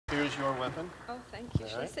weapon. Oh, thank you.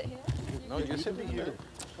 Should I sit here? No, you sit here.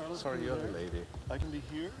 Carlos, Sorry, you're the lady. I can be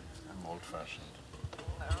here. I'm old-fashioned.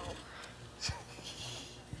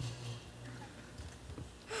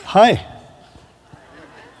 Hi.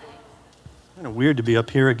 Kind of weird to be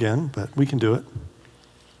up here again, but we can do it.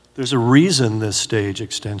 There's a reason this stage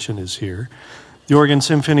extension is here. The Oregon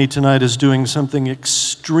Symphony tonight is doing something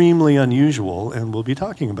extremely unusual, and we'll be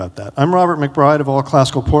talking about that. I'm Robert McBride of All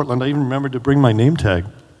Classical Portland. I even remembered to bring my name tag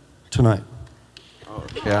tonight. Oh,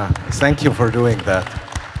 yeah, thank you for doing that.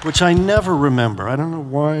 Which I never remember. I don't know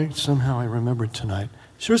why somehow I remembered tonight.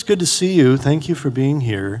 Sure, it's good to see you. Thank you for being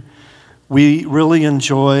here. We really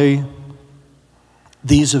enjoy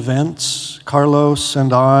these events. Carlos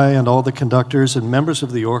and I and all the conductors and members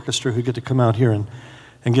of the orchestra who get to come out here and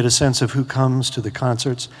get a sense of who comes to the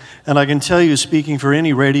concerts. And I can tell you, speaking for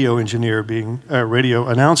any radio engineer radio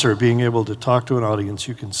announcer being able to talk to an audience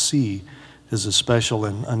you can see is a special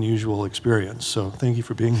and unusual experience. So thank you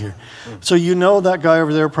for being here. So you know that guy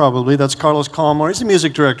over there probably. That's Carlos Kalmar. He's the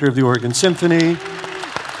music director of the Oregon Symphony.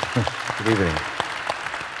 Good evening.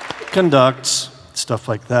 Conducts, stuff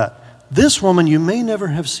like that. This woman you may never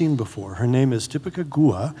have seen before. Her name is Dipika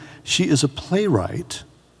Guha. She is a playwright.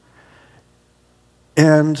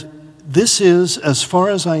 And this is, as far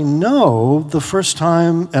as I know, the first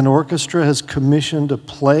time an orchestra has commissioned a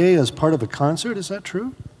play as part of a concert. Is that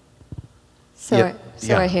true? So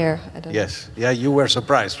I hear. I don't Yes. Yeah, you were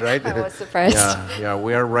surprised, right? I was surprised. Yeah,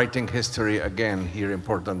 we are writing history again here in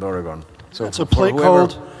Portland, Oregon. So it's a play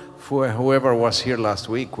called... For whoever was here last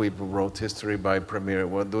week, we wrote history by premiere.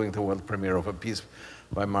 We're doing the world premiere of a piece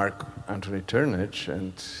by Mark Anthony Turnage,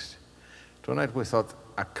 and tonight we thought,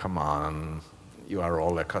 come on, you are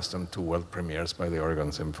all accustomed to world premieres by the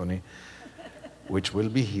Oregon Symphony, which will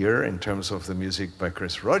be here in terms of the music by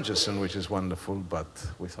Chris Rogerson, which is wonderful, but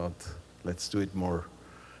we thought, let's do it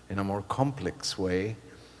in a more complex way,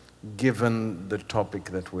 given the topic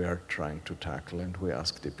that we are trying to tackle, and we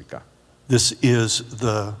asked Dipika. This is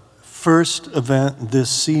the first event this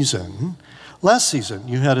season. Last season,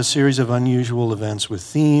 you had a series of unusual events with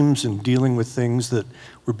themes and dealing with things that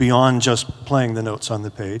were beyond just playing the notes on the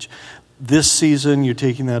page. This season, you're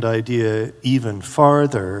taking that idea even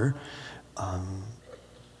farther,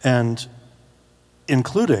 and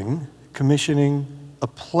including commissioning a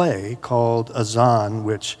play called Azan,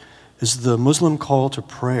 which is the Muslim call to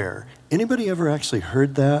prayer. Anybody ever actually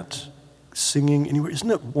heard that singing anywhere? Isn't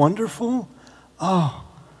it wonderful? Oh,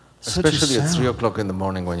 especially at 3 o'clock in the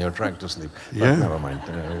morning when you're trying to sleep. Yeah. But never mind.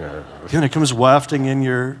 And it comes wafting in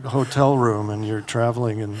your hotel room and you're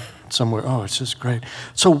traveling and somewhere. Oh, it's just great.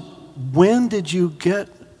 So when did you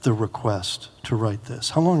get the request to write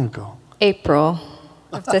this? How long ago? April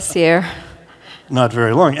of this year. Not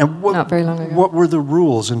very long. And Not very long ago. What were the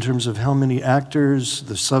rules in terms of how many actors,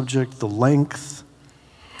 the subject, the length?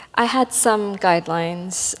 I had some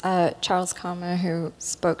guidelines. Charles Kalmar, who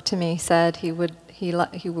spoke to me, said he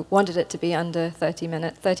wanted it to be under 30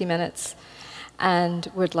 minutes,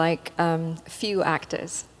 and would like few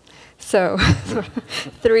actors. So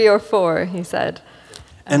 3 or 4, he said.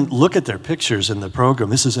 And look at their pictures in the program.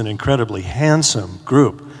 This is an incredibly handsome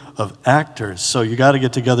group of actors. So you got to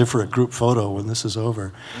get together for a group photo when this is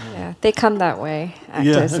over. Yeah, they come that way,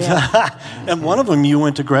 actors. Yeah. And one of them you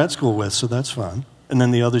went to grad school with, so that's fun. And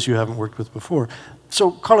then the others you haven't worked with before.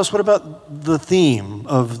 So, Carlos, what about the theme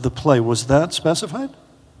of the play? Was that specified?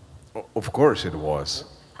 Of course it was.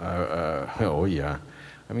 Oh, yeah.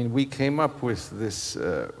 I mean, we came up with this,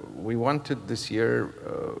 we wanted this year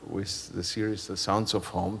with the series The Sounds of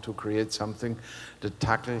Home to create something that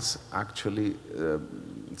tackles actually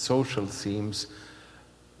social themes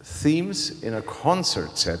in a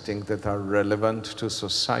concert setting that are relevant to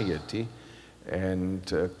society.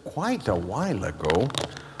 And quite a while ago,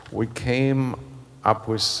 we came up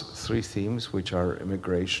with 3 themes, which are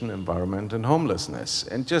immigration, environment, and homelessness.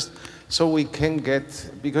 And just so we can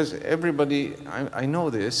get, because everybody, I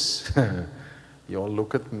know this, you all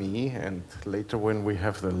look at me, and later when we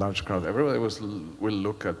have the large crowd, everybody will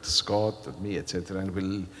look at Scott, at me, etc., and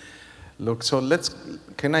will look. So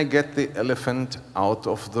can I get the elephant out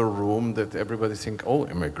of the room that everybody think, oh,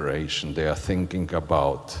 immigration, they are thinking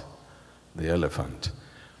about the elephant.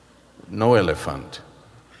 No elephant.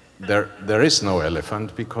 There is no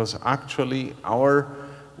elephant, because actually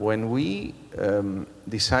when we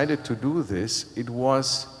decided to do this, it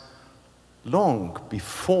was long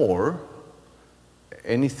before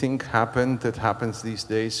anything happened that happens these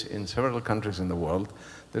days in several countries in the world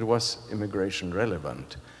that was immigration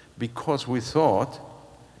relevant. Because we thought,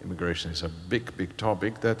 immigration is a big, big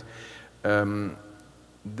topic, that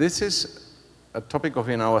this is a topic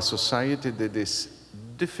in our society that is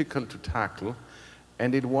difficult to tackle,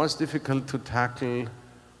 and it was difficult to tackle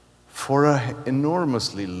for an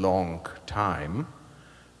enormously long time.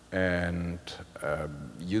 And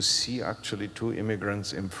you see actually two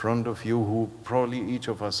immigrants in front of you who probably each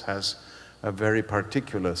of us has a very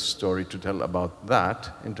particular story to tell about that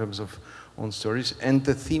in terms of own stories. And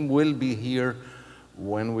the theme will be here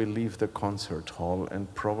when we leave the concert hall, and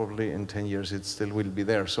probably in 10 years it still will be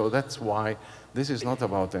there. So that's why this is not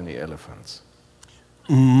about any elephants.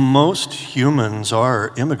 Most humans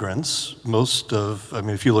are immigrants.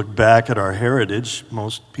 If you look back at our heritage,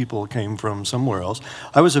 most people came from somewhere else.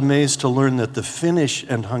 I was amazed to learn that the Finnish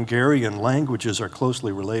and Hungarian languages are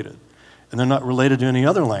closely related, and they're not related to any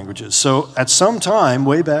other languages. So at some time,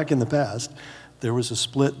 way back in the past, there was a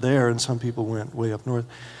split there, and some people went way up north.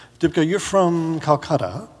 Dipika, you're from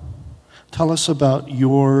Calcutta. Tell us about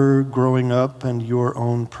your growing up and your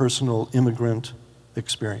own personal immigrant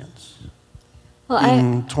experience. Well,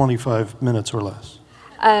 in 25 minutes or less.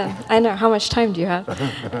 I know. How much time do you have?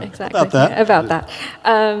 Exactly. About that. About that.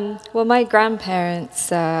 Well, my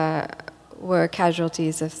grandparents were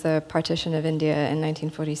casualties of the partition of India in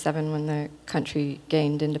 1947 when the country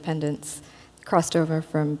gained independence, crossed over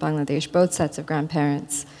from Bangladesh, both sets of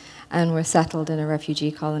grandparents, and were settled in a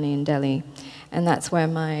refugee colony in Delhi. And that's where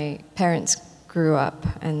my parents grew up,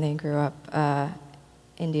 and they grew up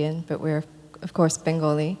Indian, but we're, of course,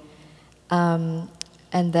 Bengali.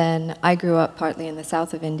 And then I grew up partly in the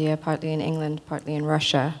south of India, partly in England, partly in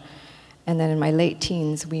Russia. And then in my late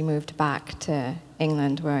teens, we moved back to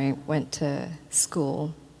England, where I went to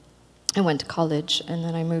school. I went to college, and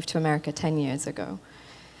then I moved to America 10 years ago.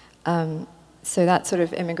 So that's sort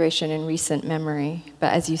of immigration in recent memory.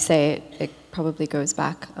 But as you say, it probably goes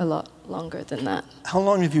back a lot longer than that. How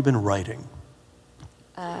long have you been writing?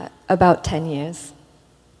 About 10 years.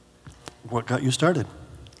 What got you started?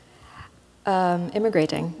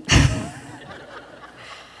 Immigrating.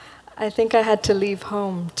 I think I had to leave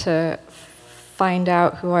home to find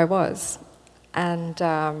out who I was. And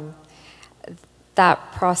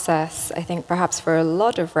that process, I think perhaps for a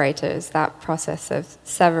lot of writers, that process of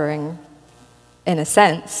severing, in a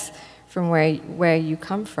sense, from where you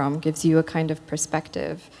come from gives you a kind of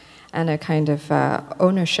perspective and a kind of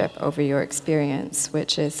ownership over your experience,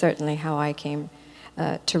 which is certainly how I came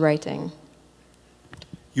to writing.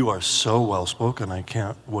 You are so well-spoken. I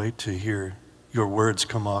can't wait to hear your words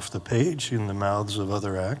come off the page in the mouths of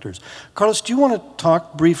other actors. Carlos, do you want to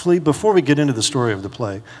talk briefly, before we get into the story of the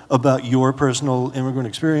play, about your personal immigrant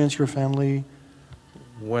experience, your family?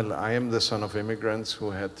 Well, I am the son of immigrants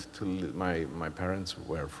who had to my parents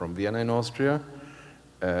were from Vienna in Austria.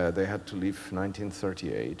 They had to leave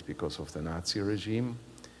 1938 because of the Nazi regime,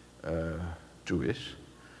 Jewish.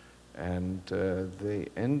 And they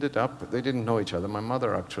ended up, they didn't know each other. My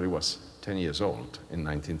mother actually was 10 years old in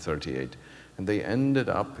 1938. And they ended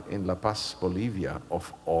up in La Paz, Bolivia,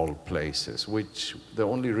 of all places, which the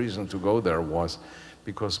only reason to go there was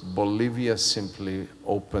because Bolivia simply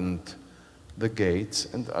opened the gates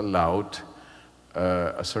and allowed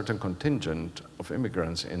a certain contingent of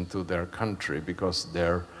immigrants into their country because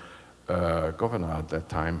their governor at that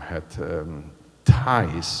time had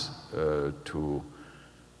ties to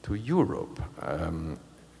Europe.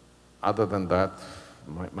 Other than that,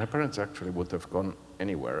 my parents actually would have gone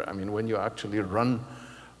anywhere. I mean, when you actually run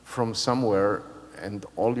from somewhere and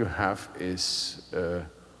all you have is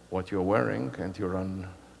what you're wearing and you run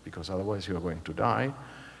because otherwise you're going to die,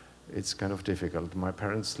 it's kind of difficult. My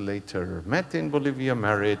parents later met in Bolivia,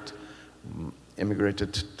 married,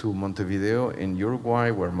 immigrated to Montevideo in Uruguay,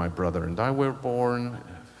 where my brother and I were born.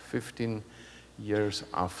 15 years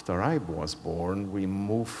after I was born, we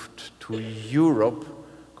moved to Europe.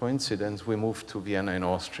 Coincidence, we moved to Vienna in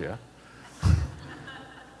Austria.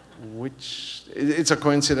 Which, it's a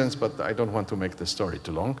coincidence, but I don't want to make the story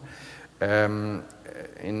too long. In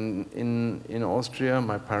Austria,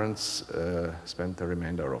 my parents spent the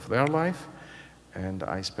remainder of their life, and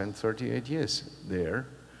I spent 38 years there,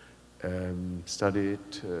 studied,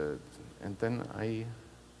 and then I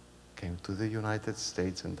came to the United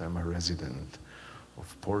States, and I'm a resident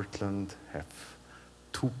of Portland, have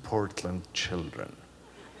 2 Portland children.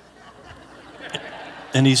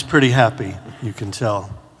 And he's pretty happy, you can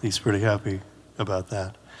tell. He's pretty happy about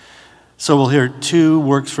that. So we'll hear 2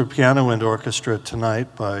 works for piano and orchestra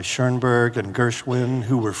tonight by Schoenberg and Gershwin,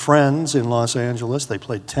 who were friends in Los Angeles. They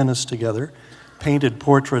played tennis together, painted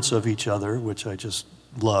portraits of each other, which I just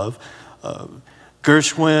love.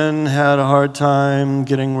 Gershwin had a hard time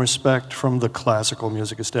getting respect from the classical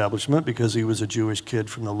music establishment because he was a Jewish kid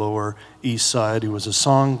from the Lower East Side who was a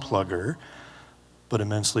song plugger. but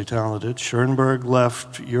immensely talented. Schoenberg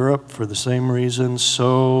left Europe for the same reason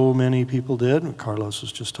so many people did. Carlos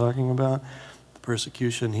was just talking about the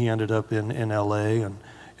persecution. He ended up in LA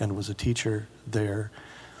and was a teacher there.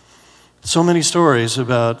 So many stories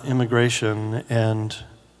about immigration, and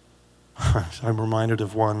I'm reminded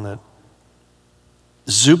of one that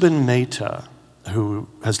Zubin Mehta, who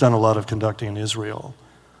has done a lot of conducting in Israel,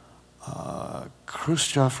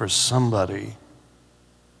 Khrushchev or somebody,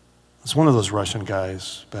 it's one of those Russian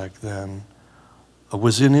guys back then,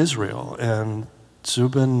 was in Israel, and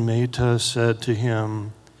Zubin Mehta said to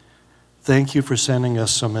him, "Thank you for sending us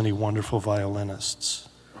so many wonderful violinists."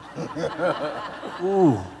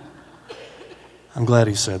 Ooh. I'm glad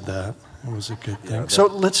he said that. It was a good thing. So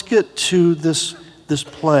let's get to this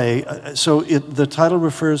play. The title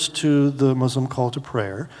refers to the Muslim call to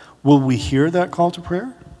prayer. Will we hear that call to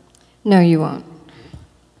prayer? No, you won't.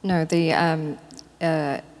 No,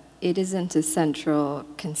 it isn't a central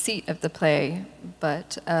conceit of the play,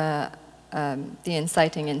 but the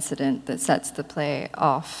inciting incident that sets the play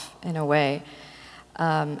off, in a way,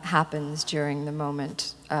 happens during a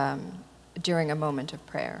moment of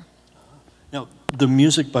prayer. Now, the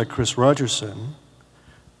music by Chris Rogerson,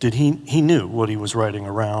 he knew what he was writing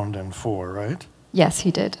around and for, right? Yes,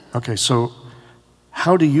 he did. Okay, so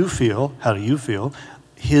how do you feel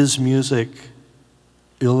his music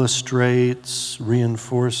illustrates,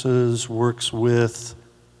 reinforces, works with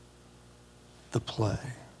the play?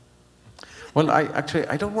 Well,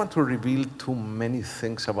 I don't want to reveal too many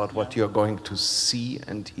things about what you're going to see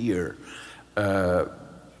and hear,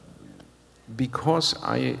 because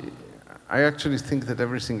I actually think that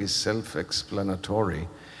everything is self-explanatory.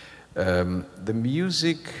 The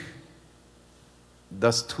music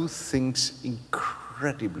does two things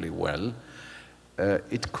incredibly well.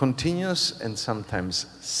 It continues and sometimes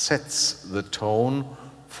sets the tone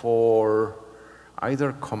for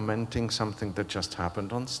either commenting something that just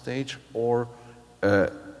happened on stage or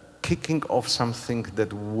kicking off something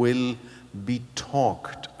that will be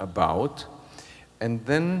talked about. And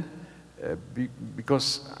then,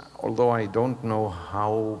 because although I don't know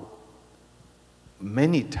how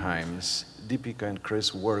many times Dipika and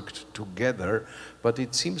Chris worked together, but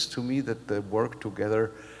it seems to me that the work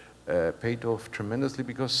together paid off tremendously,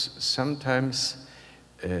 because sometimes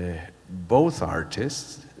both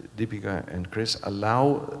artists, Dipika and Chris,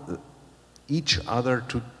 allow each other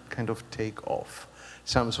to kind of take off.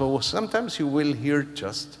 So sometimes you will hear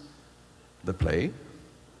just the play,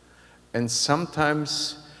 and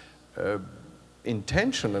sometimes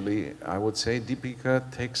intentionally, I would say,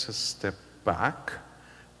 Dipika takes a step back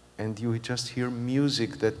and you just hear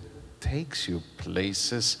music that takes you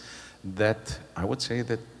places that I would say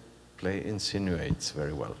that play insinuates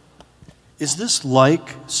very well. Is this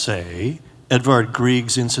like, say, Edvard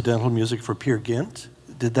Grieg's incidental music for Peer Gynt?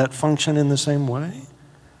 Did that function in the same way?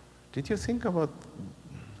 Did you think about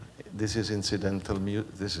this is incidental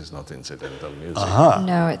music? This is not incidental music.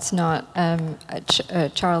 No, it's not.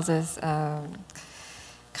 Charles's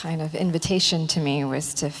kind of invitation to me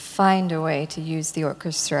was to find a way to use the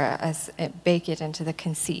orchestra bake it into the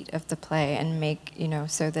conceit of the play and make,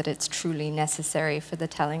 so that it's truly necessary for the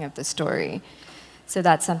telling of the story. So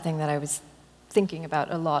that's something that I was thinking about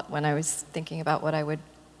a lot when I was thinking about what I would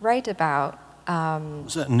write about.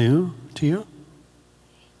 Was that new to you?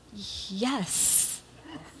 Yes.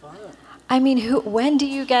 I mean, when do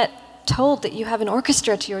you get told that you have an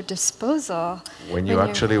orchestra to your disposal? When you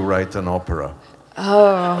actually write an opera.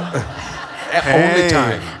 Oh. Only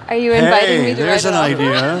time. Are you inviting me to there's write an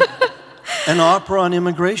idea. An opera on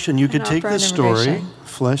immigration. You could take this story,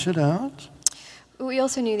 flesh it out. We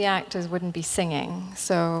also knew the actors wouldn't be singing,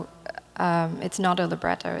 so it's not a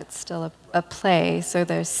libretto, it's still a play, so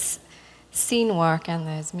there's scene work and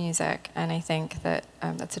there's music, and I think that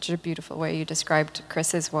that's such a beautiful way you described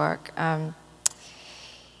Chris's work. I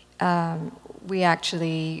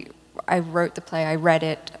wrote the play, I read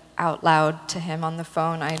it out loud to him on the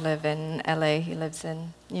phone. I live in LA, he lives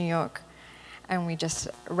in New York, and we just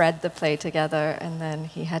read the play together, and then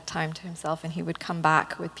he had time to himself, and he would come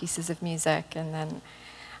back with pieces of music, and then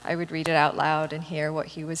I would read it out loud and hear what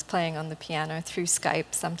he was playing on the piano through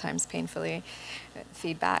Skype, sometimes painfully,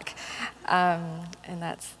 feedback, and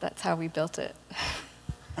that's how we built it.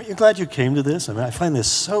 Aren't you glad you came to this? I mean, I find this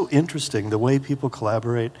so interesting, the way people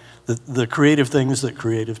collaborate, the creative things that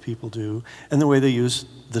creative people do, and the way they use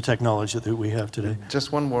the technology that we have today.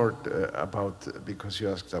 Just one word because you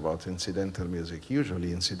asked about incidental music.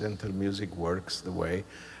 Usually incidental music works the way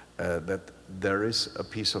that there is a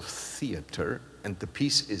piece of theater and the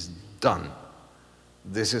piece is done.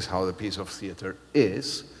 This is how the piece of theater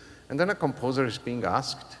is. And then a composer is being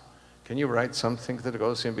asked, can you write something that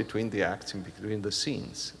goes in between the acts, in between the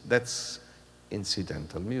scenes? That's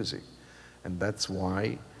incidental music. And that's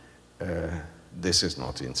why this is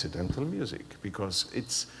not incidental music, because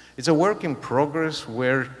it's a work in progress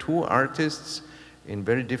where two artists in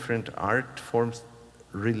very different art forms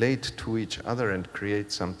relate to each other and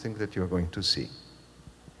create something that you're going to see.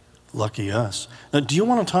 Lucky us. Now, do you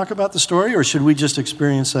want to talk about the story, or should we just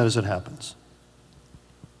experience that as it happens?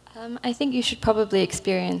 I think you should probably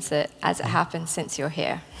experience it as it happens since you're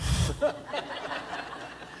here.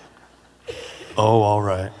 Oh, all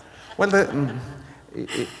right. Well,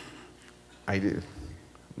 I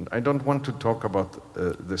don't want to talk about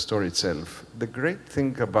the story itself. The great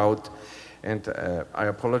thing about, and I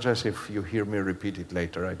apologize if you hear me repeat it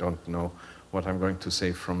later, I don't know what I'm going to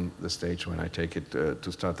say from the stage when I take it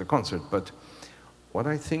to start the concert, but what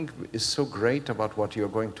I think is so great about what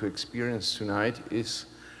you're going to experience tonight is,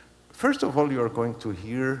 first of all, you're going to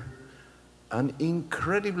hear an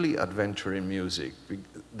incredibly adventurous music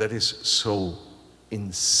that is so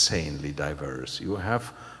insanely diverse. You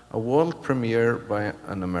have a world premiere by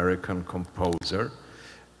an American composer,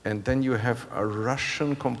 and then you have a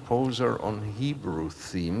Russian composer on Hebrew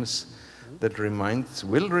themes that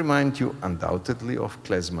will remind you undoubtedly of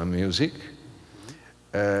klezmer music.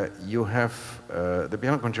 You have the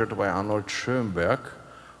piano concerto by Arnold Schoenberg,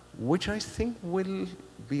 which I think will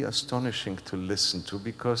be astonishing to listen to,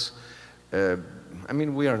 because I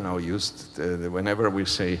mean, we are now used, whenever we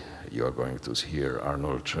say, you are going to hear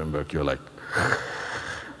Arnold Schoenberg, you're like,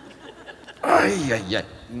 yeah.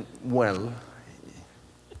 Well,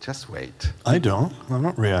 just wait. I don't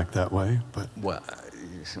react that way, but... Well,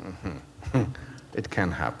 it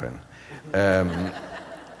can happen. And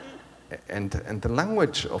the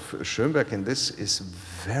language of Schoenberg in this is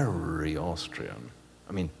very Austrian.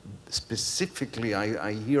 I mean, specifically,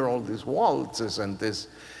 I hear all these waltzes and this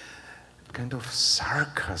kind of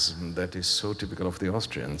sarcasm that is so typical of the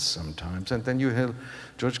Austrians sometimes. And then you hear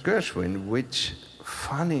George Gershwin, which,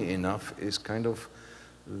 funny enough, is kind of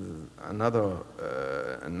another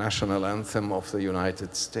national anthem of the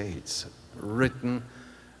United States, written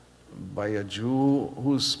by a Jew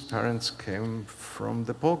whose parents came from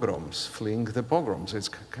the pogroms, fleeing the pogroms. It's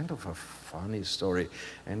kind of a funny story.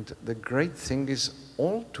 And the great thing is,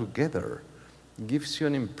 all together gives you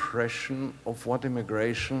an impression of what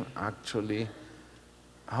immigration actually,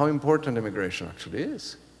 how important immigration actually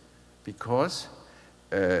is. Because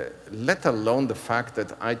let alone the fact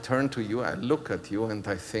that I turn to you, I look at you, and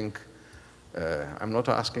I think, I'm not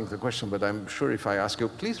asking the question, but I'm sure if I ask you,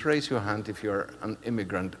 please raise your hand if you're an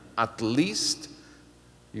immigrant, at least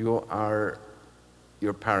your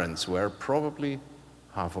parents were, probably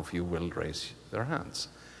half of you will raise their hands.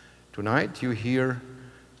 Tonight you hear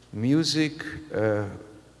music,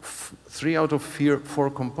 3 out of 4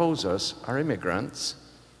 composers are immigrants.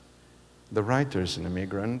 The writer is an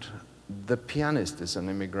immigrant, the pianist is an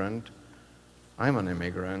immigrant, I'm an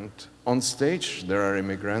immigrant. On stage, there are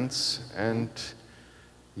immigrants, and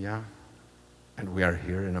yeah, and we are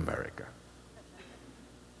here in America.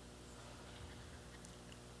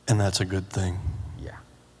 And that's a good thing. Yeah.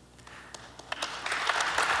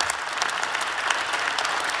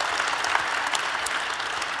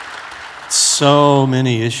 So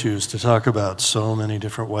many issues to talk about, so many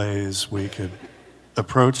different ways we could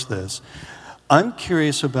approach this. I'm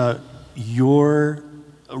curious about your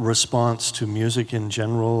response to music in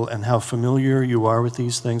general and how familiar you are with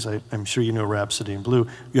these things. I'm sure you know Rhapsody in Blue.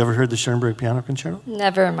 You ever heard the Schoenberg Piano Concerto?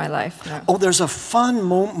 Never in my life, no. Oh, there's a fun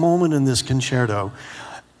moment in this concerto.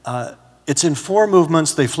 It's in 4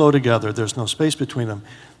 movements. They flow together. There's no space between them.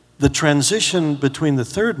 The transition between the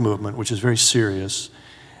 3rd movement, which is very serious,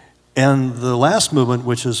 and the last movement,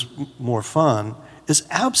 which is more fun, is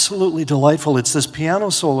absolutely delightful. It's this piano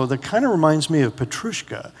solo that kind of reminds me of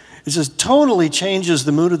Petrushka. It just totally changes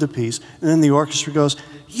the mood of the piece, and then the orchestra goes,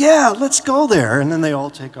 yeah, let's go there, and then they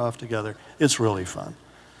all take off together. It's really fun.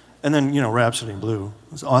 And then, you know, Rhapsody in Blue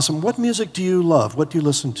is awesome. What music do you love? What do you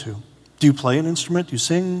listen to? Do you play an instrument? Do you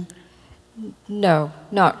sing? No,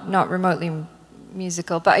 not remotely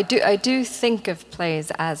musical, but I do think of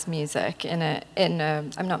plays as music in a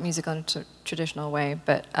I'm not musical in a traditional way,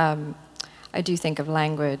 but I do think of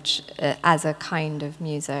language as a kind of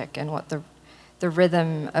music, and what the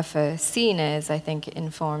rhythm of a scene is, I think,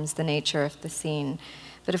 informs the nature of the scene.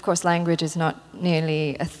 But of course, language is not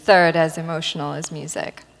nearly a third as emotional as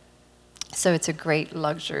music. So it's a great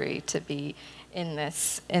luxury to be in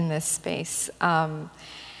this space.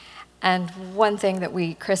 And one thing that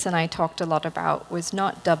Chris and I talked a lot about was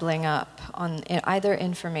not doubling up on either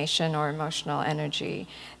information or emotional energy,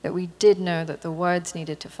 that we did know that the words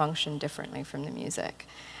needed to function differently from the music.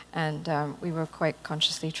 And we were quite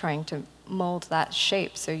consciously trying to mold that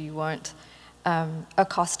shape so you weren't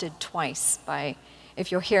accosted twice by,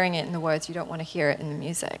 if you're hearing it in the words, you don't want to hear it in the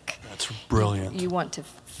music. That's brilliant. You want to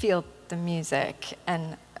feel the music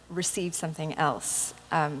and receive something else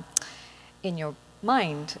in your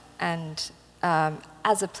mind. And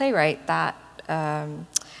as a playwright, that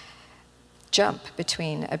jump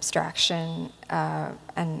between abstraction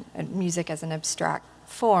and music as an abstract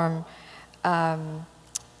form, kind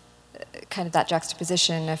of that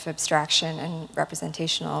juxtaposition of abstraction and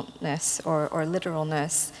representationalness or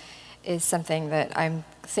literalness is something that I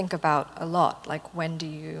think about a lot. Like, when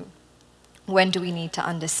do we need to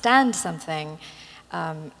understand something,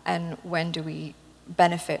 and when do we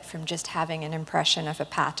benefit from just having an impression of a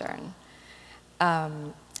pattern?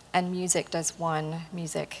 And music does one.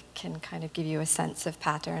 Music can kind of give you a sense of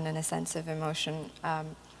pattern and a sense of emotion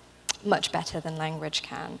much better than language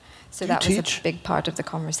can. So that was a big part of the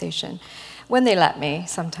conversation. When they let me,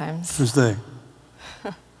 sometimes. Who's they?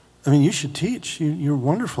 I mean, you should teach. You're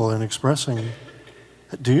wonderful in expressing.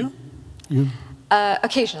 Do you?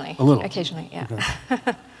 Occasionally. A little? Occasionally, yeah.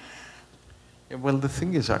 Okay. Yeah, well, the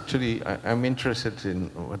thing is, actually, I'm interested in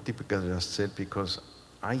what Dipika just said, because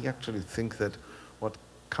I actually think that what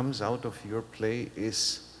comes out of your play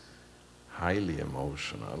is highly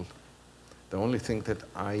emotional. The only thing that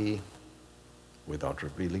I, without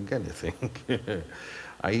revealing anything,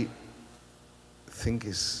 I think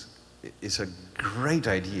is a great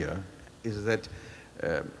idea, is that,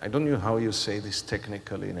 I don't know how you say this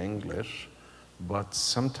technically in English, but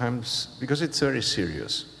sometimes, because it's very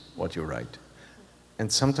serious, what you write,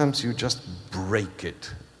 and sometimes you just break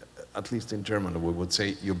it. At least in German, we would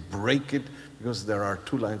say you break it because there are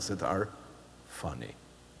two lines that are funny.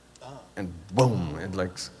 And boom,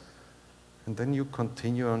 and then you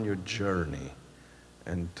continue on your journey,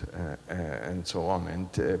 and so on.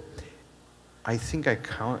 And I think I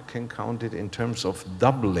can count it in terms of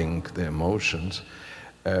doubling the emotions.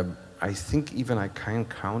 I think even I can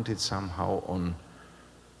count it somehow on,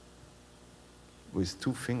 with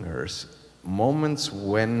 2 fingers, moments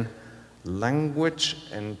when language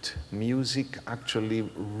and music actually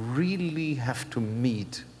really have to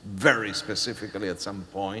meet very specifically at some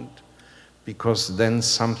point, because then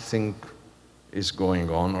something is going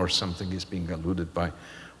on or something is being alluded by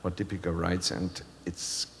what Dipika writes, and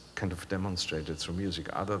it's kind of demonstrated through music.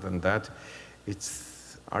 Other than that,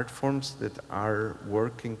 it's art forms that are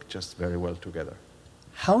working just very well together.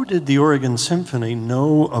 How did the Oregon Symphony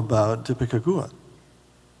know about Dipika Guha?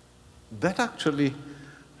 That actually,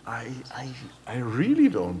 I really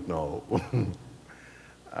don't know.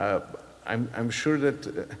 I'm sure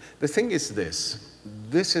that the thing is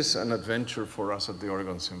this is an adventure for us at the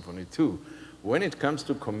Oregon Symphony too. When it comes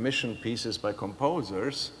to commission pieces by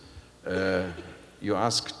composers, you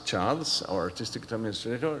ask Charles, our artistic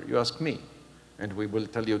administrator, you ask me, and we will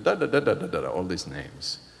tell you all these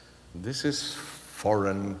names. This is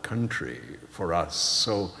foreign country for us,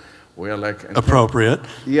 so we are like appropriate.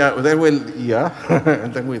 And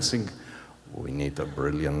then we'll think, we need a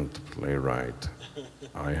brilliant playwright.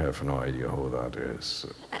 I have no idea who that is.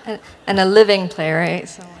 And a living playwright.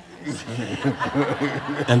 So.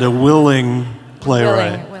 And a willing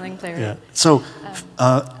playwright. Willing playwright. Yeah. So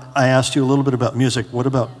I asked you a little bit about music. What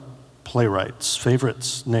about playwrights,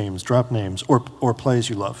 favorites, names, drop names, or plays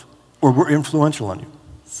you love, or were influential on you?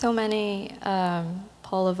 So many.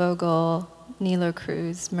 Paula Vogel, Nilo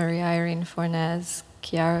Cruz, Maria Irene Fornés,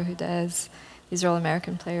 Chiara Hudes. These are all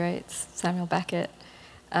American playwrights. Samuel Beckett.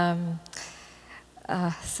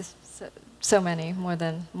 So many, more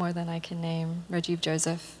than I can name. Rajiv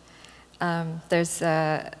Joseph.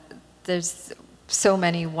 There's so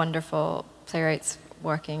many wonderful playwrights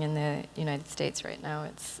working in the United States right now.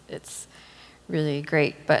 It's really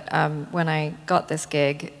great. But when I got this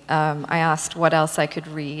gig, I asked what else I could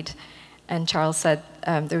read, and Charles said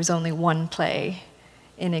there was only one play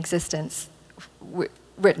in existence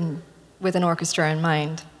written with an orchestra in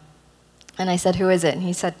mind. And I said, who is it? And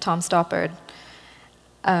he said, Tom Stoppard.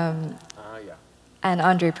 And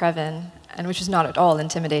Andre Previn, and which was not at all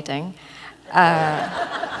intimidating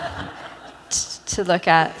to look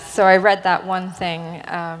at. So I read that one thing,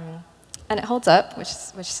 and it holds up, which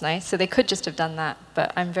is nice. So they could just have done that,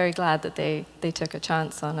 but I'm very glad that they took a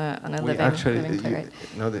chance on a living playwright.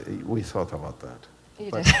 We thought about that.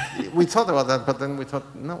 You did. We thought about that, but then we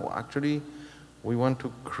thought, no, actually, we want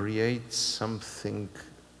to create something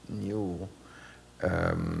new,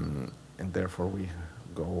 and therefore we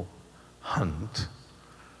go hunt.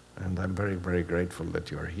 And I'm very, very grateful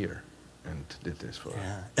that you are here and did this for us.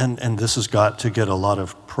 And this has got to get a lot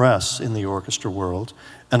of press in the orchestra world,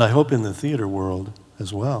 and I hope in the theater world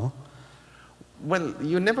as well. Well,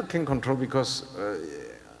 you never can control because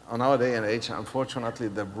on our day and age, unfortunately,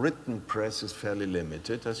 the written press is fairly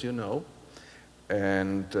limited, as you know.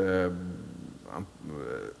 And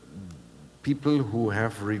people who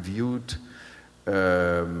have reviewed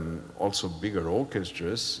also bigger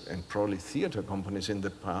orchestras and probably theater companies in the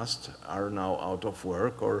past are now out of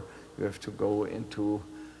work, or you have to go into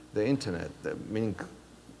the internet, meaning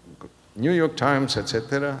New York Times,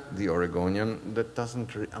 etc., the Oregonian. That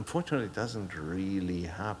unfortunately doesn't really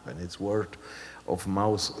happen. It's word of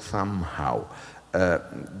mouth somehow.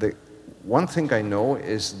 The one thing I know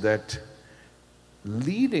is that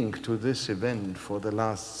leading to this event for the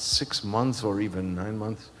last 6 months or even 9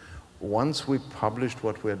 months, once we published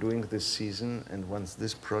what we're doing this season, and once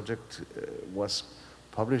this project was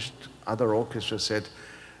published, other orchestras said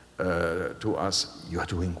to us, "You are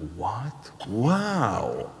doing what?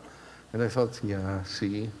 Wow!" And I thought, yeah,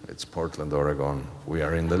 see, it's Portland, Oregon. We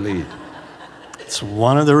are in the lead. It's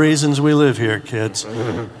one of the reasons we live here, kids.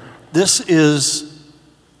 This is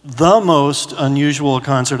the most unusual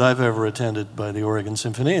concert I've ever attended by the Oregon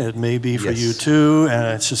Symphony. It may be for you too, and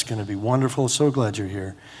it's just going to be wonderful. So glad you're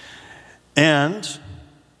here. And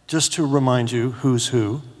just to remind you who's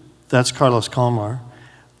who, that's Carlos Kalmar.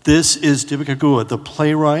 This is Dipika Guha, the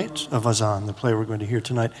playwright of Azan, the play we're going to hear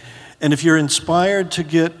tonight. And if you're inspired to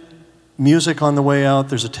get music on the way out,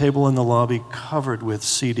 there's a table in the lobby covered with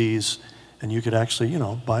CDs, and you could actually,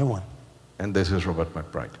 buy one. And this is Robert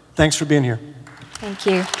McBride. Thanks for being here. Thank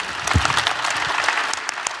you.